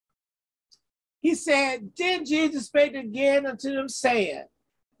He said, then Jesus spake again unto them, saying,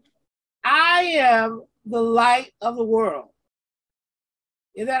 I am the light of the world.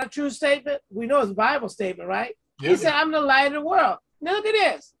 Is that a true statement? We know it's a Bible statement, right? Yeah. He said, I'm the light of the world. Now look at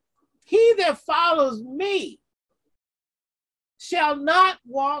this. He that follows me shall not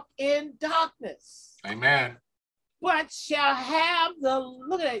walk in darkness. Amen. But shall have the,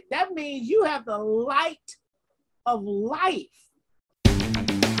 look at it, that means you have the light of life.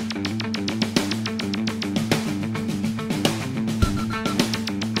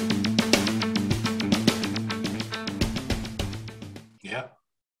 Yeah.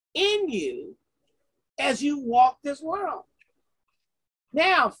 In you as you walk this world.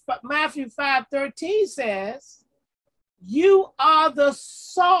 Now, Matthew 5:13 says, you are the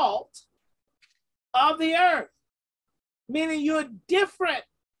salt of the earth, meaning you're different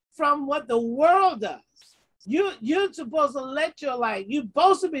from what the world does. You're supposed to let your light, you're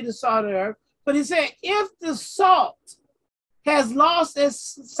supposed to be the salt of the earth, but he said, if the salt has lost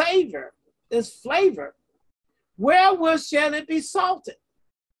its savor, its flavor, wherewith shall it be salted?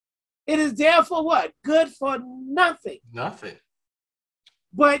 It is therefore what? Good for nothing. Nothing.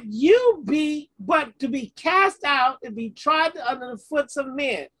 But to be cast out and be trodden under the foot of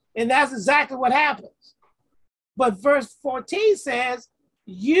men. And that's exactly what happens. But verse 14 says,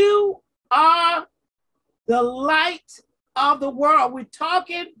 you are the light of the world. We're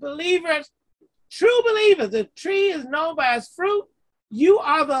talking believers, true believers. The tree is known by its fruit. You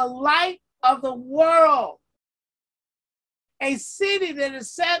are the light of the world. A city that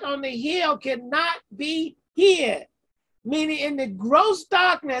is set on the hill cannot be hid. Meaning in the gross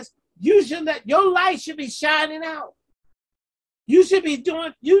darkness, your light should be shining out. You should be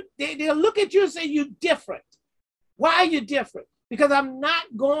doing, they'll look at you and say you're different. Why are you different? Because I'm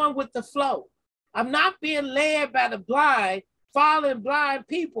not going with the flow. I'm not being led by the blind, following blind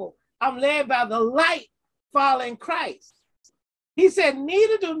people. I'm led by the light, following Christ. He said,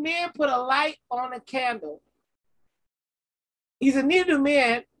 neither do men put a light on a candle. He said, neither do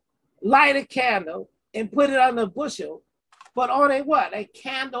men light a candle and put it on a bushel, but on a what? A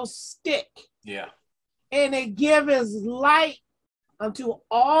candlestick. Yeah. And it give his light unto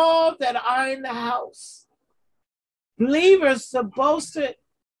all that are in the house. Believers, and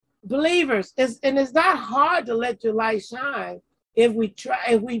it's not hard to let your light shine if we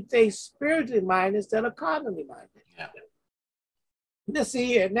stay spiritually minded instead of carnally minded. Yeah. Let's see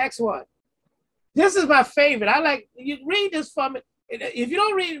here, next one. This is my favorite. I like, you read this for me. If you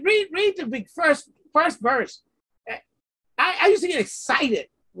don't read the big first verse. I used to get excited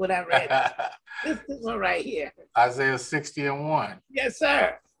when I read it. This one right here. Isaiah 60:1. Yes,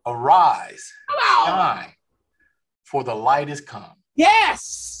 sir. Arise, shine, for the light is come.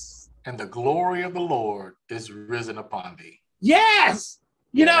 Yes. And the glory of the Lord is risen upon thee. Yes.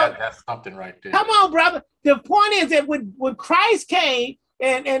 You know, that's something right there. Come on, brother. The point is that when Christ came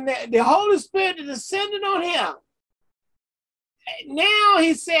and the Holy Spirit descended on him, now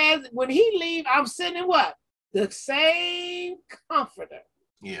he says, when he leaves, I'm sending what? The same comforter.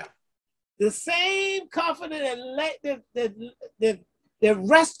 Yeah. The same comforter that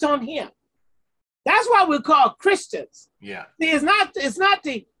rests on him. That's why we're called Christians. Yeah. See, it's not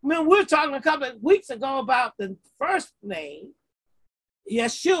we were talking a couple of weeks ago about the first name,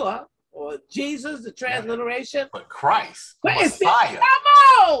 Yeshua, or Jesus, the transliteration. But Christ, the Messiah. Come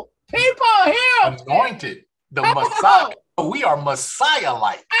on, people here. Anointed, the Messiah. We are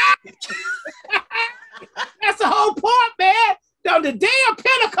Messiah-like. That's the whole point, man. On the day of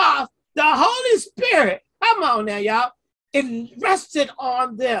Pentecost, the Holy Spirit, come on now, y'all, it rested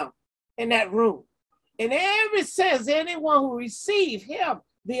on them in that room. And it says anyone who received him,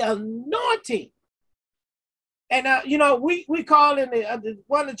 the anointing. And, we call in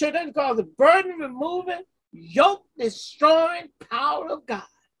one of the church, they call it the burden removing, yoke destroying power of God.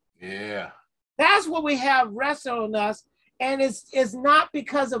 Yeah. That's what we have rested on us. And it's not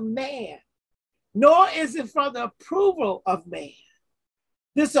because of man, nor is it for the approval of man.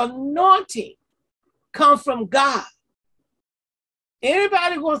 This anointing comes from God.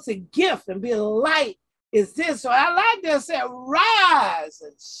 Anybody wants a gift and be a light is this. So I like that said, rise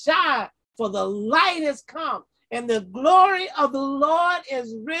and shine, for the light has come, and the glory of the Lord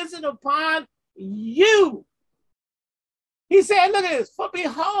is risen upon you. He said, look at this, for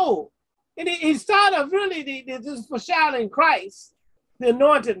behold. And he started really this foreshadowing Christ, the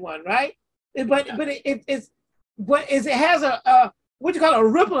anointed one, right? But it has a what you call a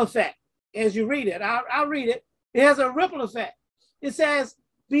ripple effect as you read it. I'll read it. It has a ripple effect. It says,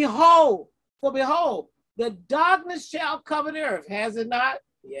 behold, for behold, the darkness shall cover the earth. Has it not?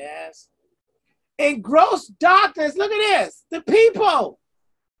 Yes. In gross darkness, look at this, the people.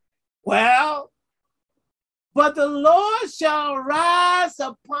 Well, But the Lord shall rise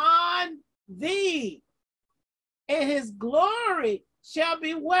upon thee, and his glory shall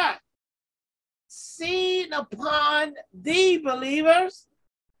be what? Seen upon thee, believers.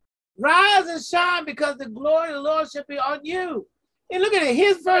 Rise and shine, because the glory of the Lord shall be on you. And look at it.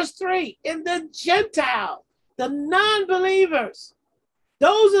 Here's verse 3. And the Gentiles, the non-believers,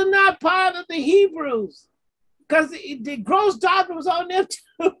 those are not part of the Hebrews, because the gross doctrine was on them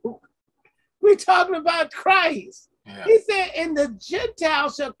too. We're talking about Christ. Yeah. He said, and the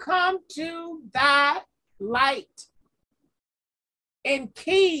Gentiles shall come to thy light, and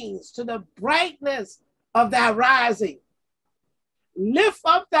kings to the brightness of thy rising. Lift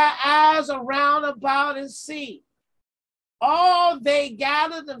up thy eyes around about and see. All they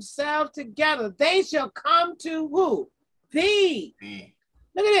gather themselves together. They shall come to who? Thee.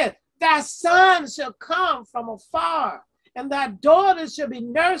 Look at this. Thy son shall come from afar, and thy daughter shall be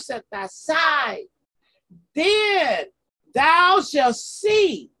nursed at thy side. Then thou shalt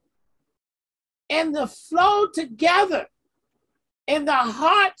see, and the flow together, and the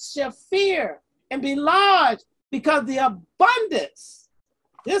heart shall fear and be large, because the abundance,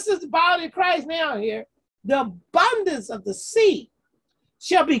 this is the body of Christ now here, the abundance of the sea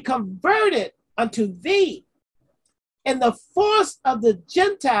shall be converted unto thee, and the force of the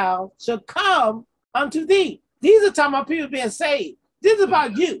Gentile shall come unto thee. These are talking about people being saved. This is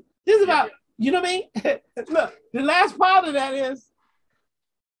about you. This is about, you know what I mean? Look, the last part of that is,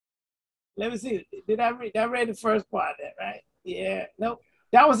 let me see, did I read the first part of that, right? Yeah, nope,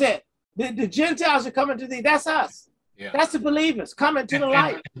 that was it. The Gentiles are coming to thee. That's us. Yeah. That's the believers coming to the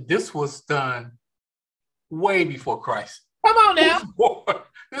light. And this was done way before Christ. Come on now.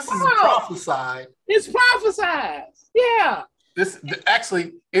 This is prophesied. It's prophesied. Yeah. This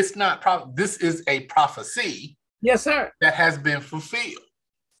actually, it's not. This is a prophecy. Yes, sir. That has been fulfilled,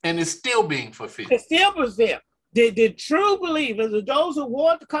 and is still being fulfilled. It's still fulfilled. The true believers, or those who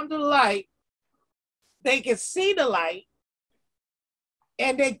want to come to the light, they can see the light,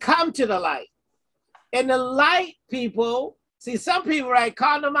 and they come to the light. And the light people, see, some people, right,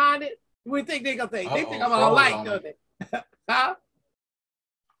 carnal minded, we think they're gonna think. They think I'm a light, don't they? Huh?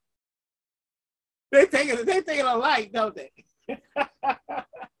 They think of light, don't they?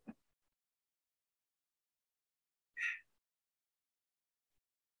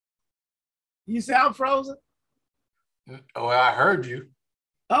 You sound frozen? Oh, I heard you.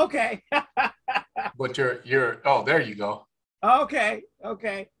 Okay. But you're oh, there you go. Okay.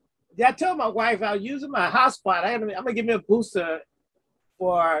 I told my wife I was using my hotspot. I'm gonna give me a booster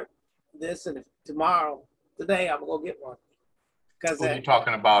for this, and tomorrow, today, I'm gonna go get one. Because you're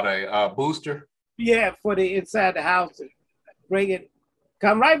talking about a booster? Yeah, for the inside the house. Bring it,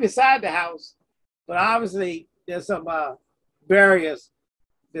 come right beside the house, but obviously there's some barriers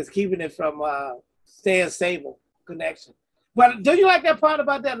that's keeping it from staying stable connection. But do you like that part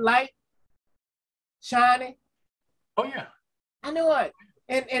about that light shining? Oh yeah, I knew it.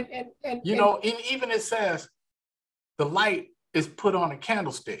 And you know, even it says the light is put on a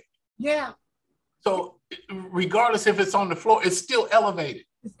candlestick. Yeah. So regardless if it's on the floor, it's still elevated.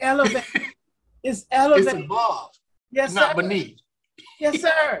 It's elevated. It's elevated. It's above. Yes, not sir. Beneath. Yes,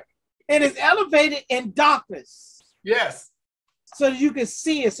 sir. And it's elevated in darkness. Yes. So you can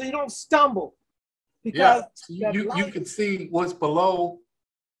see it, so you don't stumble. Because you can see what's below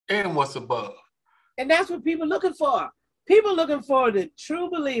and what's above. And that's what people are looking for. People are looking for the true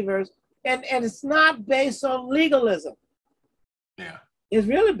believers, and it's not based on legalism. Yeah. It's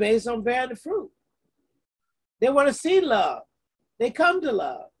really based on bearing the fruit. They want to see love. They come to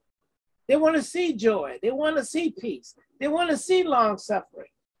love. They want to see joy. They want to see peace. They want to see long suffering.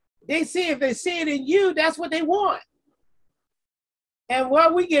 They see, if they see it in you, that's what they want. And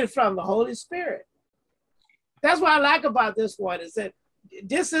what we get from the Holy Spirit. That's what I like about this one, is that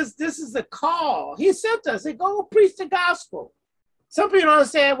this is the call. He sent us. He go preach the gospel. Some people don't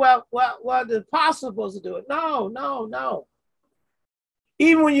understand, well, the apostles are supposed to do it. No.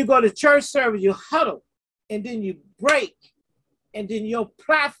 Even when you go to church service, you huddle, and then you break, and then your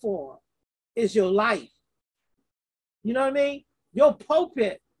platform is your life. You know what I mean? Your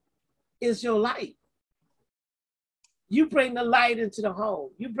pulpit is your life. You bring the light into the home.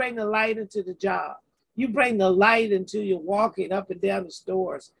 You bring the light into the job. You bring the light into your walking up and down the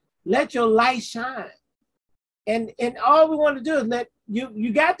stores. Let your light shine. And all we want to do is let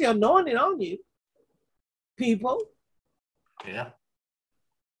you got the anointing on you, people. Yeah.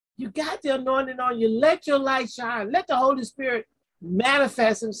 You got the anointing on you. Let your light shine. Let the Holy Spirit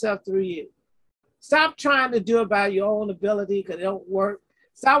manifest himself through you. Stop trying to do it by your own ability, because it don't work.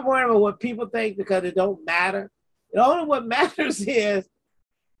 Stop worrying about what people think, because it don't matter. The only what matters is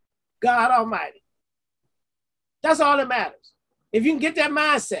God Almighty. That's all that matters. If you can get that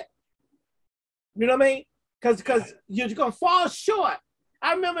mindset, you know what I mean? Because you're gonna fall short.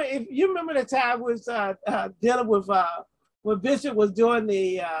 I remember, if you remember the time was dealing with when Bishop was doing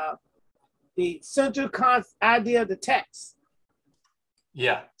the central idea of the text.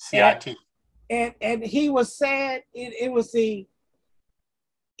 Yeah, CIT. And he was saying he was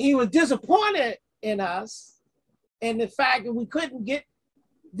disappointed in us and the fact that we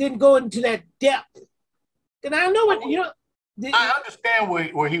didn't go into that depth. And I know what, I understand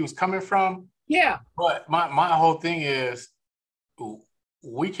where he was coming from. Yeah. But my whole thing is,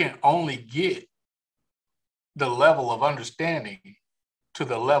 we can only get the level of understanding to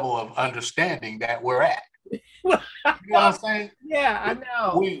the level of understanding that we're at. You know what I'm saying? Yeah, I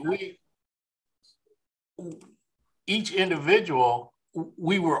know. We each individual,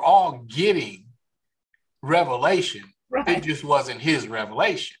 we were all getting revelation. Right. It just wasn't his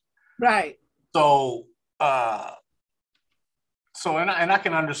revelation. Right. So and I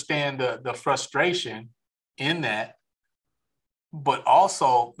can understand the frustration in that, but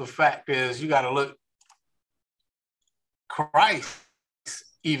also the fact is, you got to look. Christ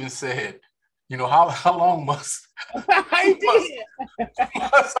even said, how long must I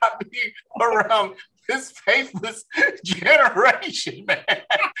be around this faithless generation, man?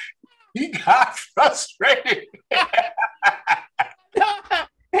 He got frustrated.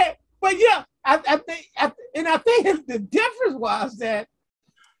 But yeah, I think the difference was that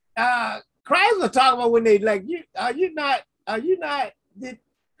Christ was talking about when they like, are you not? How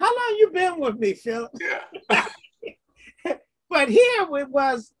long you been with me, Philip? Yeah. But here it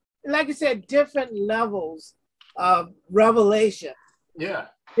was, like you said, different levels of revelation. Yeah.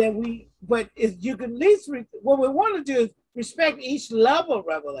 But you can at least, what we want to do is respect each level of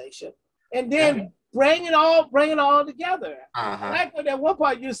revelation, and then bring it all together. Like at one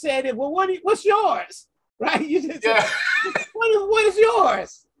point you said, well, what's yours, right? You just said, what is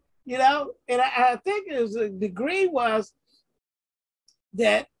yours, And I think the degree was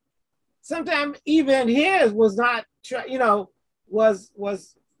that sometimes even his was not, was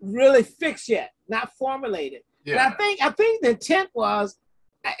really fixed yet, not formulated. Yeah. And I think the intent was,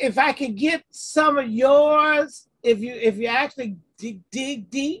 if I could get some of yours, if you actually dig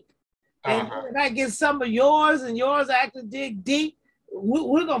deep, and if I get some of yours and yours actually dig deep,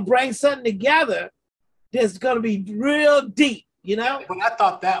 we're gonna bring something together that's gonna be real deep, But I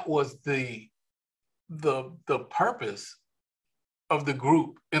thought that was the purpose of the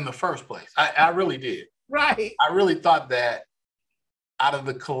group in the first place. I really did. Right. I really thought that out of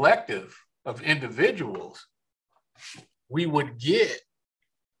the collective of individuals, we would get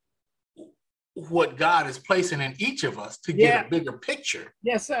what God is placing in each of us to get a bigger picture.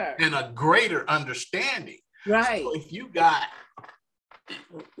 Yes, sir. And a greater understanding. Right. So if you got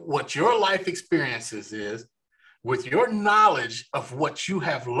what your life experiences is, with your knowledge of what you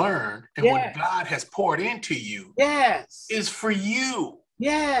have learned and what God has poured into you, is for you.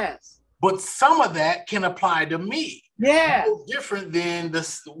 Yes. But some of that can apply to me. Yeah. No different than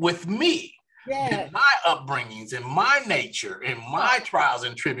this with me. Yeah. In my upbringings, in my nature, in my trials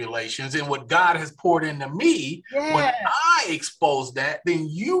and tribulations, and what God has poured into me, when I expose that, then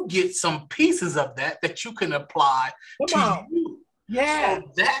you get some pieces of that you can apply to you. Yeah. So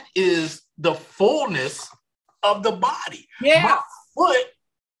that is the fullness of the body. Yeah. My foot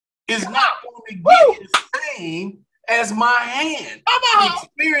is not going to get the same as my hand. The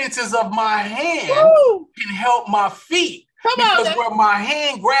experiences of my hand can help my feet. Because where my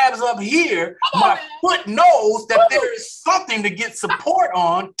hand grabs up here, my foot knows that there is something to get support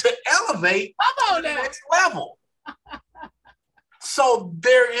on to elevate to the next level. So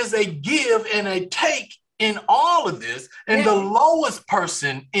there is a give and a take in all of this. And the lowest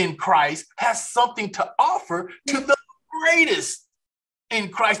person in Christ has something to offer to the greatest in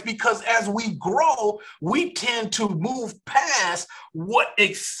Christ, because as we grow, we tend to move past what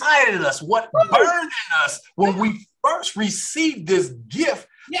excited us, what burned in us when we first received this gift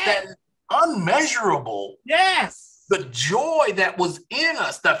that is unmeasurable. Yes. The joy that was in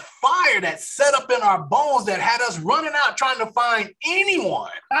us, the fire that set up in our bones that had us running out trying to find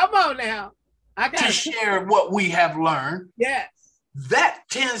anyone. Come on now. To share what we have learned. Yes. That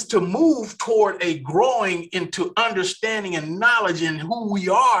tends to move toward a growing into understanding and knowledge in who we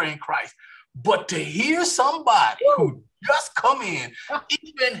are in Christ. But to hear somebody who just come in,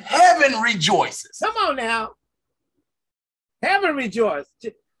 even heaven rejoices. Come on now. Heaven rejoices.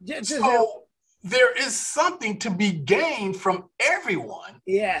 So there is something to be gained from everyone.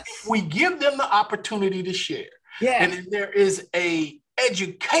 Yes. If we give them the opportunity to share. Yes. And then there is a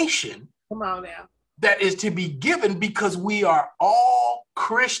education. Come on now. That is to be given, because we are all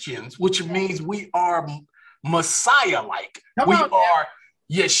Christians, which means we are Messiah-like. Come We on now. are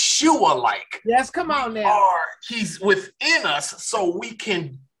Yeshua-like. Yes, come on now. He's within us so we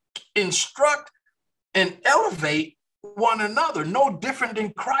can instruct and elevate one another, no different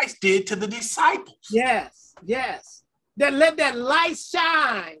than Christ did to the disciples. Yes, yes. Then let that light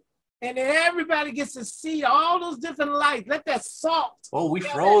shine, and then everybody gets to see all those different lights. Let that salt. Oh, we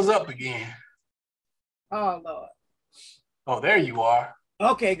froze up again. Oh, Lord. Oh, there you are.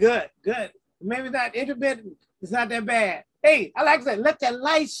 Okay, good, good. Maybe not intermittent. It's not that bad. Hey, I like to say, let that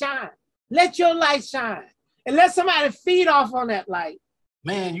light shine. Let your light shine. And let somebody feed off on that light.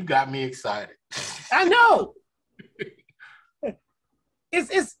 Man, you got me excited. I know.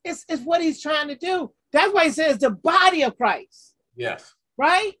 It's what he's trying to do. That's why he says the body of Christ. Yes.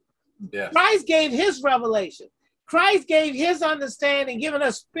 Right? Yes. Christ gave his revelation. Christ gave his understanding, giving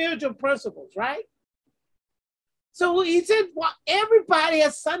us spiritual principles, right? So he said, well, everybody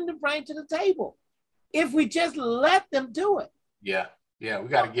has something to bring to the table if we just let them do it. Yeah. Yeah. We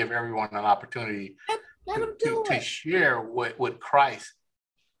got to give everyone an opportunity let them do to it. share what Christ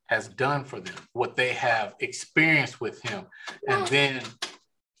has done for them, what they have experienced with him. And then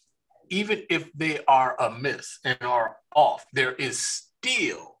even if they are amiss and are off, there is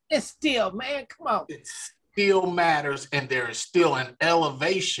still. It's still, man, come on. It still matters, and there is still an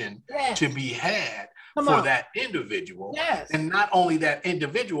elevation to be had for that individual. Yes. And not only that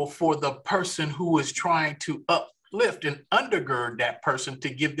individual, for the person who is trying to uplift and undergird that person to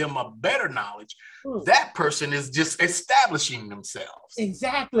give them a better knowledge. That person is just establishing themselves.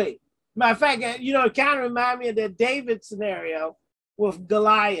 Exactly. Matter of fact, you know, it kind of reminds me of the David scenario with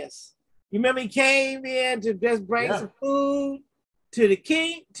Goliath. You remember he came in to just bring some food to the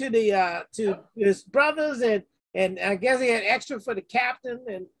king, to his brothers, and I guess he had extra for the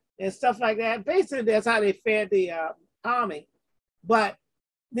captain and stuff like that. Basically, that's how they fed the army. But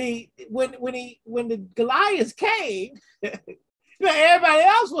when the Goliath came, everybody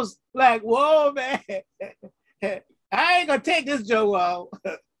else was like, "Whoa, man, I ain't gonna take this Joe off."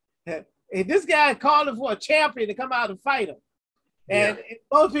 And this guy calling for a champion to come out and fight him. And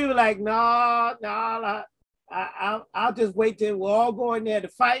most people are like, no, I'll just wait till we'll all go in there to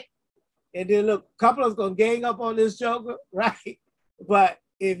fight. And then look, a couple of us gonna gang up on this joker, right? But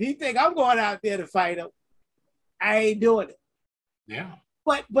if he think I'm going out there to fight him, I ain't doing it. Yeah.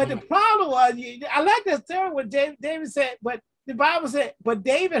 But the problem was, I like this term what David said, but the Bible said, but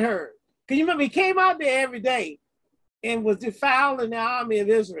David heard. Because you remember he came out there every day and was defiling the army of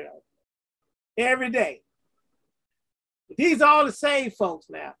Israel. Every day. These are all the saved folks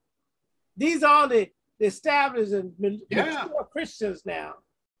now. These are all the established and mature Christians now.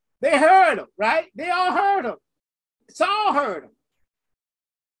 They heard them, right? They all heard them. Saul heard them.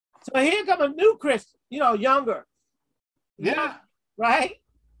 So here come a new Christian, you know, younger. Yeah. Right?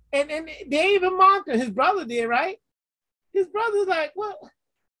 And they even mocked him. His brother did, right? His brother's like, what?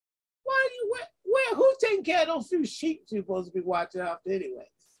 Why are you, where who's taking care of those few sheep you're supposed to be watching after anyway?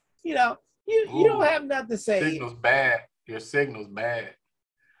 You know, you don't have nothing to say. Signal's bad. Your signal's bad.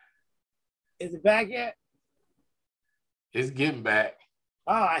 Is it back yet? It's getting back.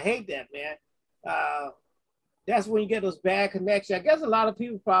 Oh, I hate that, man. That's when you get those bad connections. I guess a lot of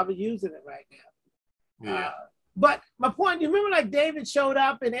people probably using it right now. Yeah. But my point, you remember like David showed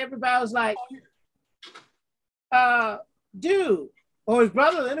up and everybody was like, dude, or his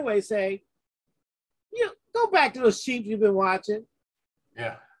brother anyway say, you go back to those sheep you've been watching.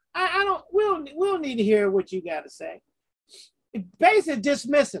 Yeah. I don't, we'll need to hear what you got to say. Basically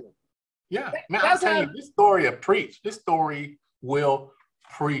dismissing them. Yeah, man, I'm telling you, this story will preach. This story will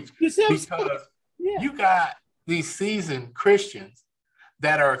preach. Because you got these seasoned Christians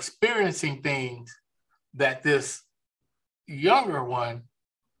that are experiencing things that this younger one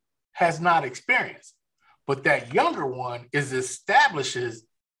has not experienced. But that younger one is established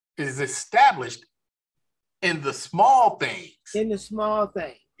in the small things. In the small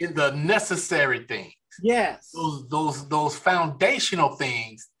things. In the necessary things. Yes. Those foundational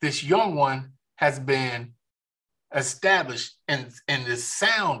things, this young one has been established and is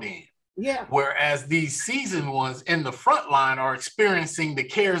sound in. Yeah. Whereas these seasoned ones in the front line are experiencing the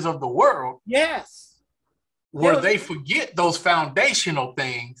cares of the world. Yes. Where they forget those foundational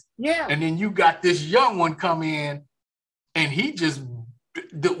things. Yeah. And then you got this young one come in and he just,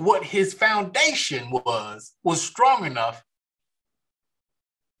 what his foundation was strong enough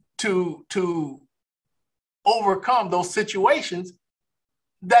to overcome those situations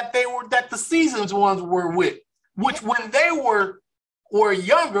that the seasoned ones were with, which when they were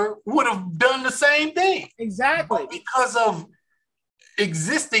younger would have done the same thing. Exactly. But because of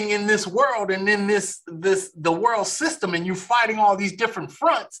existing in this world and in the world system, and you fighting all these different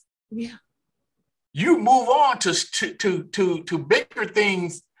fronts. Yeah. you move on to bigger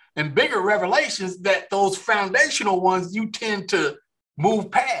things and bigger revelations that those foundational ones you tend to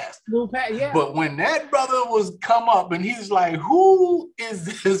move past. Yeah. But when that brother was come up and he's like, who is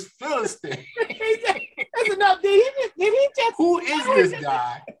this Philistine? That's enough. Did he just, who is this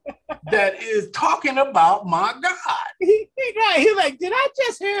guy that is talking about my God? He's like, did I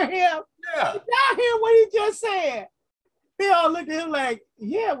just hear him? Yeah. Did I hear what he just said? They all looked at him like,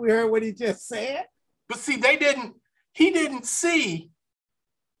 yeah, we heard what he just said. But see, he didn't see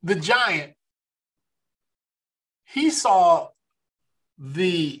the giant. He saw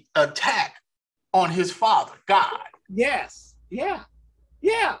the attack on his father, God. Yes. Yeah.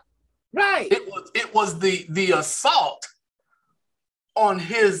 Yeah. Right. It was the assault on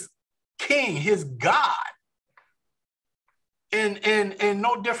his king, his God. And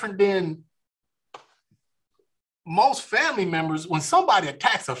no different than most family members. When somebody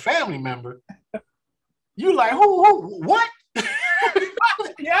attacks a family member, you like, who what?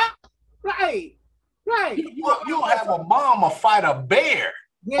 Yeah, right. You don't have a mama fight a bear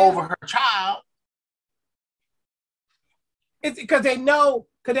over her child. It's because they know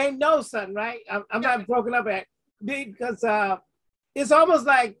something, right? I'm not broken up at because it's almost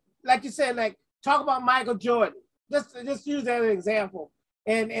like you said, like talk about Michael Jordan. Just use that as an example,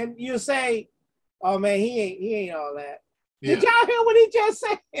 and you say, oh man, he ain't all that. Yeah. Did y'all hear what he just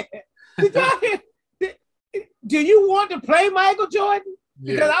said? Did y'all hear? Do you want to play Michael Jordan?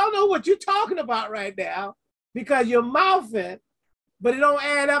 Because I don't know what you're talking about right now, because you're mouthing, but it don't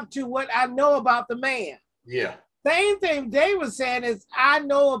add up to what I know about the man. Yeah. Same thing Dave was saying is, I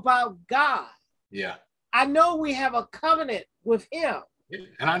know about God. Yeah. I know we have a covenant with him. Yeah.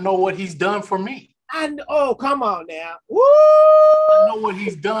 And I know what he's done for me. Oh, come on now. Woo! I know what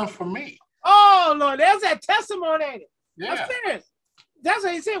he's done for me. Oh, Lord, there's that testimony, ain't it? Yeah. I'm serious. That's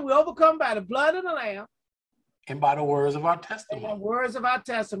what he said. We overcome by the blood of the Lamb. And by the words of our testimony. And the words of our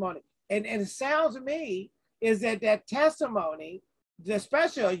testimony. And it sounds to me is that testimony,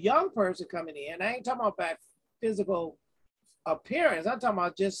 especially a young person coming in, I ain't talking about physical appearance, I'm talking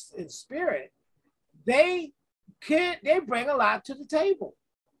about just in spirit, they bring a lot to the table.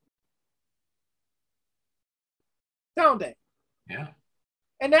 Don't they? Yeah.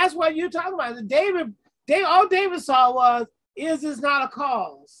 And that's what you're talking about. All David saw was, is this not a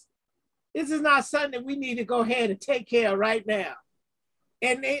cause? This is not something that we need to go ahead and take care of right now.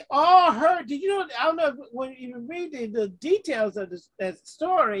 And they all heard, did you know, I don't know, when you read the details of that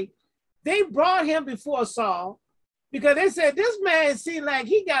story, they brought him before Saul because they said, this man seemed like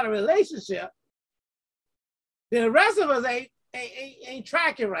he got a relationship. The rest of us ain't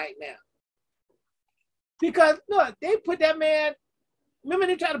tracking right now. Because look, they put that man, remember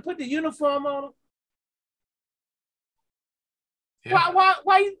they tried to put the uniform on him? Yeah. Why,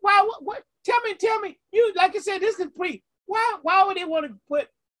 what? Tell me, you, like you said, this is pre. Why would they want to put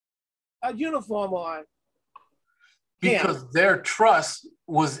a uniform on? Because their trust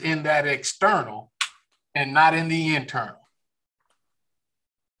was in that external and not in the internal.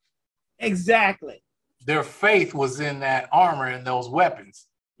 Exactly. Their faith was in that armor and those weapons,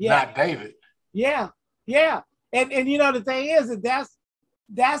 not David. Yeah. And you know, the thing is that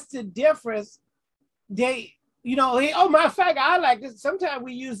that's the difference. They, you know, matter of fact, I like this. Sometimes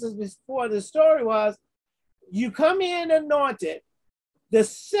we use this before. The story was, you come in anointed, the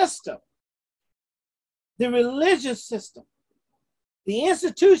system, the religious system, the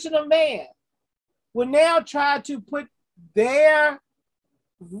institution of man will now try to put their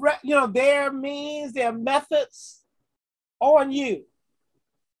means, their methods on you.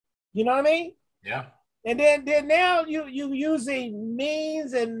 You know what I mean? Yeah. And then now you using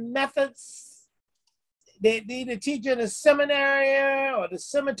means and methods. They either teach in the seminary or the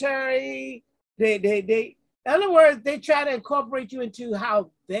cemetery. They in other words, they try to incorporate you into how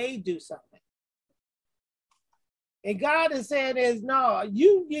they do something. And God is saying is, no,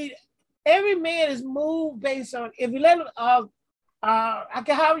 every man is moved based on, if you let him, how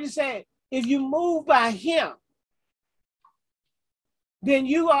would you say it? If you move by him, then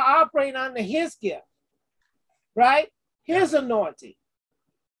you are operating under his gift, right? His anointing.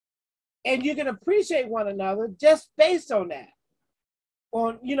 And you can appreciate one another just based on that.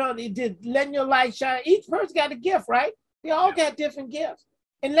 On, you know, letting your light shine. Each person got a gift, right? They all got different gifts.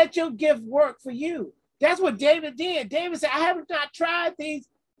 And let your gift work for you. That's what David did. David said, I have not tried these.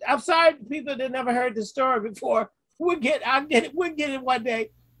 I'm sorry to people that never heard the story before. We'll get it one day.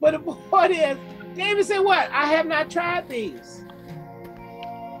 But the point is, David said what? I have not tried these.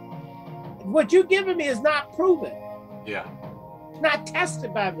 What you're giving me is not proven. Yeah. Not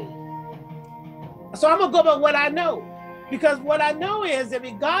tested by me. So I'm gonna go by what I know. Because what I know is that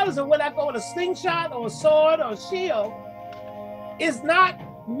regardless of whether I go with a slingshot or a sword or a shield, it's not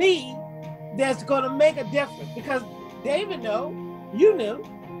me that's going to make a difference. Because David you knew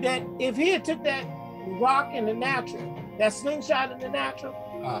that if he had took that rock in the natural, that slingshot in the natural,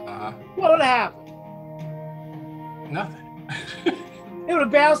 what would have happened? Nothing. It would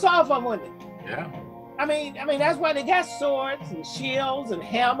have bounced off of, wouldn't it? Yeah. I mean, that's why they got swords and shields and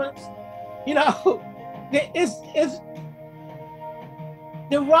helmets. You know, it's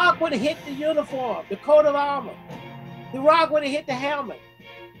the rock would have hit the uniform, the coat of armor. The rock would have hit the helmet.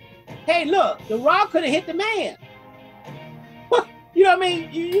 Hey, look, the rock could have hit the man. You know what I mean?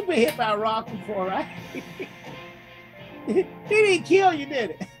 You've been hit by a rock before, right? He didn't kill you,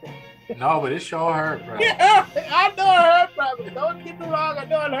 did it? No, but it sure hurt, bro. Yeah, I know it hurt, brother. Don't get me wrong, I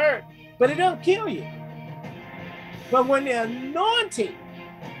know it hurt. But it doesn't kill you. But when the anointing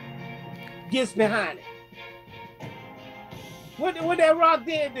gets behind it, what that rock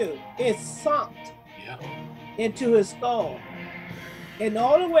did do? It sunk into his skull. And the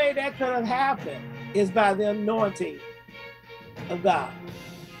only way that could have happened is by the anointing of God.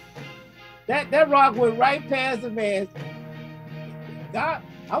 That rock went right past the man. God,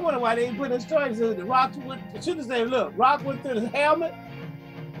 I wonder why they didn't put in the story. So the rock should have said, look, rock went through the helmet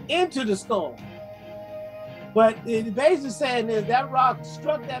into the skull. But it basically saying is that rock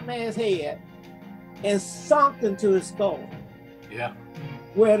struck that man's head and sunk into his skull. Yeah.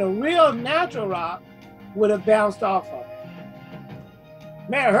 Where the real natural rock would have bounced off of it.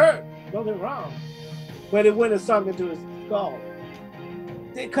 Man, it hurt, don't get me wrong. But it wouldn't have sunk into his skull.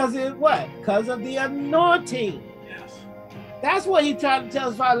 Because of what? Because of the anointing. Yes. That's what he tried to tell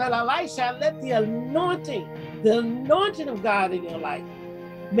us, Father, let our light shine. Let the anointing of God in your life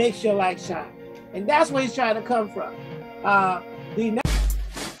makes your light shine. And that's where he's trying to come from.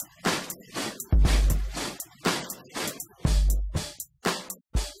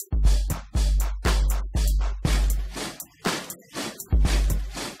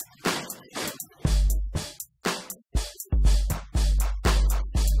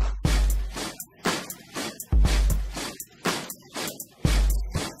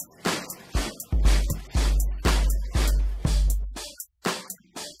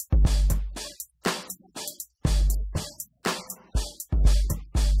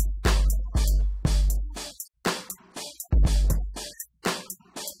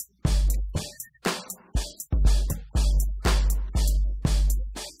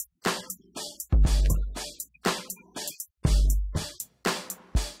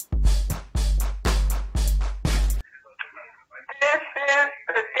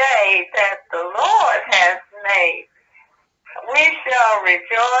 That the Lord has made. We shall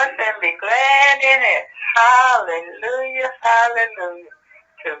rejoice and be glad in it. Hallelujah, hallelujah.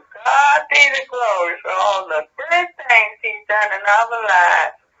 To God be the glory for all the good things he's done in our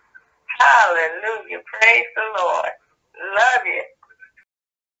lives. Hallelujah, praise the Lord. Love you.